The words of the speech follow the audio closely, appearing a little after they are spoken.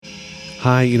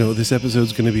Hi, this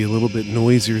episode's going to be a little bit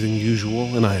noisier than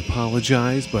usual, and I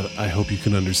apologize, but I hope you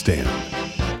can understand.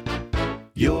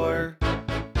 Your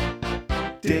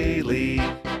Daily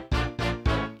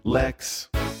Lex.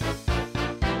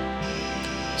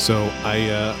 So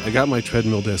I got my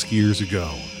treadmill desk years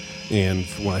ago, and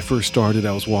when I first started,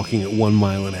 I was walking at 1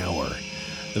 mile an hour.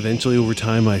 Eventually, over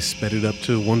time, I sped it up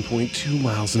to 1.2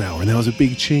 miles an hour, and that was a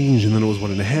big change, and then it was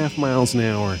 1.5 miles an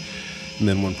hour, and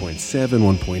then 1.7,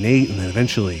 1.8, and then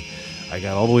eventually I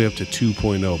got all the way up to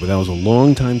 2.0, but that was a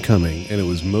long time coming, and it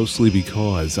was mostly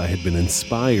because I had been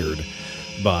inspired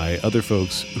by other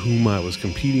folks whom I was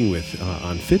competing with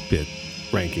on Fitbit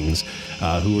rankings,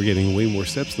 who were getting way more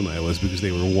steps than I was because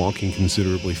they were walking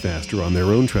considerably faster on their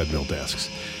own treadmill desks.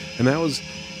 And that was,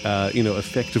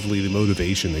 effectively the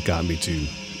motivation that got me to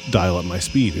dial up my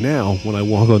speed. And now, when I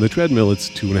walk on the treadmill, it's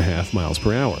 2.5 miles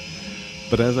per hour.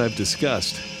 But as I've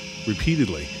discussed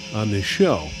repeatedly on this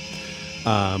show,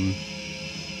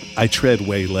 I tread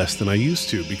way less than I used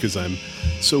to because I'm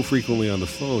so frequently on the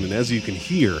phone. And as you can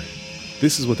hear,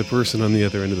 this is what the person on the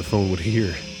other end of the phone would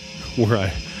hear, were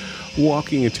I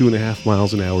walking at 2.5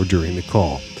 miles an hour during the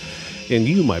call. And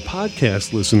you, my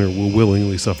podcast listener, will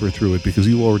willingly suffer through it because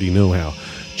you already know how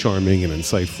charming and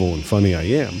insightful and funny I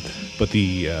am. But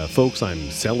the folks I'm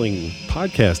selling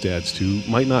podcast ads to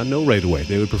might not know right away.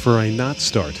 They would prefer I not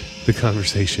start the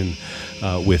conversation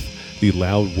with the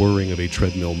loud whirring of a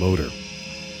treadmill motor.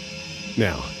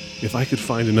 Now, if I could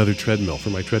find another treadmill for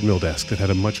my treadmill desk that had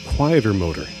a much quieter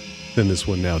motor than this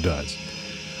one now does,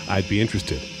 I'd be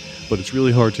interested. But it's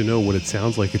really hard to know what it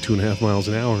sounds like at 2.5 miles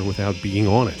an hour without being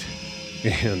on it.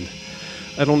 And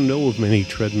I don't know of many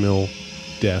treadmill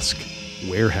desk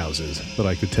warehouses that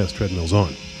I could test treadmills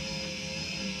on.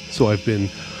 So I've been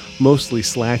mostly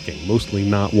slacking, mostly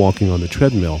not walking on the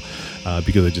treadmill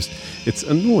because it's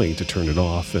annoying to turn it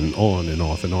off and on and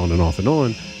off and on and off and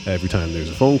on every time there's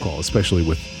a phone call, especially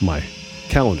with my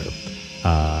calendar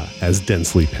as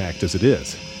densely packed as it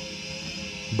is.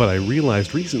 But I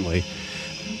realized recently,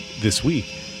 this week,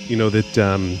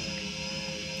 that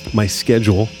my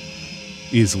schedule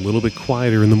is a little bit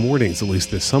quieter in the mornings, at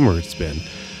least this summer it's been,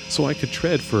 so I could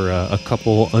tread for a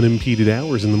couple unimpeded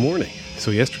hours in the morning. So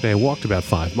yesterday I walked about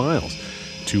 5 miles,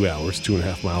 2 hours,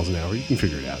 2.5 miles an hour. You can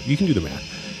figure it out. You can do the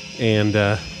math. And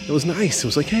it was nice. It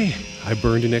was like, hey, I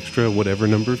burned an extra whatever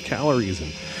number of calories,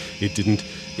 and it didn't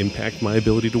impact my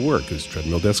ability to work, because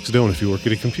treadmill desks don't. If you work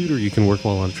at a computer, you can work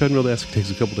while on a treadmill desk. It takes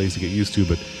a couple days to get used to,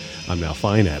 but I'm now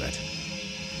fine at it.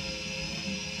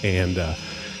 And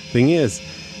thing is,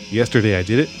 yesterday I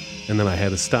did it, and then I had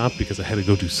to stop because I had to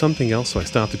go do something else, so I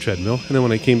stopped the treadmill. And then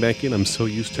when I came back in, I'm so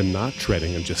used to not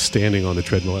treading and just standing on the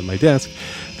treadmill at my desk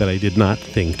that I did not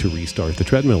think to restart the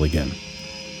treadmill again.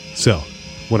 So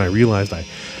when I realized I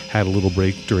had a little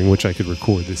break during which I could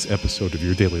record this episode of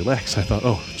Your Daily Lex, I thought,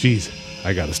 oh, geez,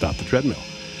 I got to stop the treadmill.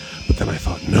 But then I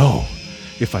thought, no,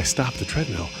 if I stop the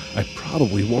treadmill, I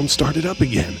probably won't start it up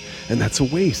again. And that's a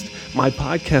waste. My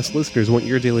podcast listeners want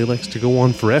Your Daily Lex to go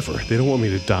on forever. They don't want me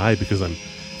to die because I'm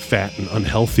fat and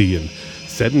unhealthy and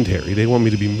sedentary. They want me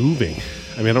to be moving.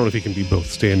 I mean, I don't know if you can be both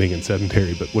standing and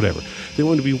sedentary, but whatever. They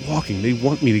want to be walking. They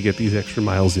want me to get these extra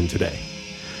miles in today.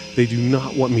 They do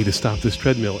not want me to stop this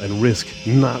treadmill and risk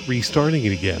not restarting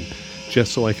it again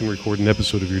just so I can record an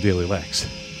episode of Your Daily Lex.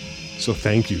 So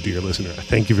thank you, dear listener.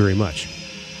 Thank you very much.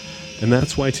 And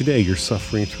that's why today you're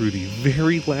suffering through the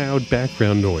very loud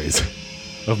background noise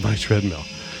of my treadmill.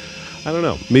 I don't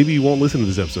know. Maybe you won't listen to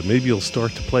this episode. Maybe you'll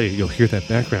start to play it. You'll hear that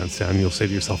background sound and you'll say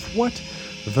to yourself, what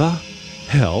the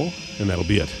hell? And that'll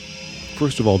be it.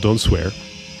 First of all, don't swear.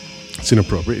 It's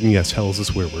inappropriate. And yes, hell is a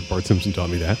swear word. Bart Simpson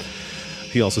taught me that.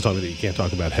 He also taught me that you can't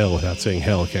talk about hell without saying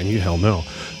hell, can you? Hell no.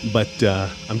 But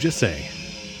I'm just saying,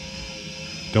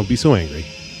 don't be so angry.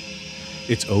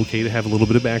 It's okay to have a little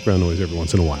bit of background noise every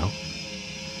once in a while.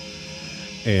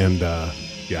 And, I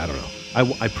don't know.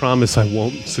 I promise I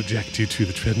won't subject you to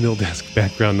the treadmill desk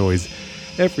background noise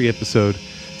every episode,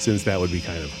 since that would be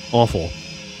kind of awful.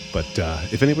 But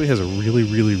if anybody has a really,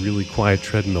 really, really quiet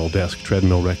treadmill desk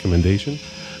treadmill recommendation,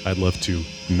 I'd love to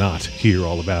not hear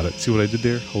all about it. See what I did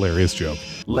there? Hilarious joke.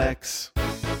 Lex.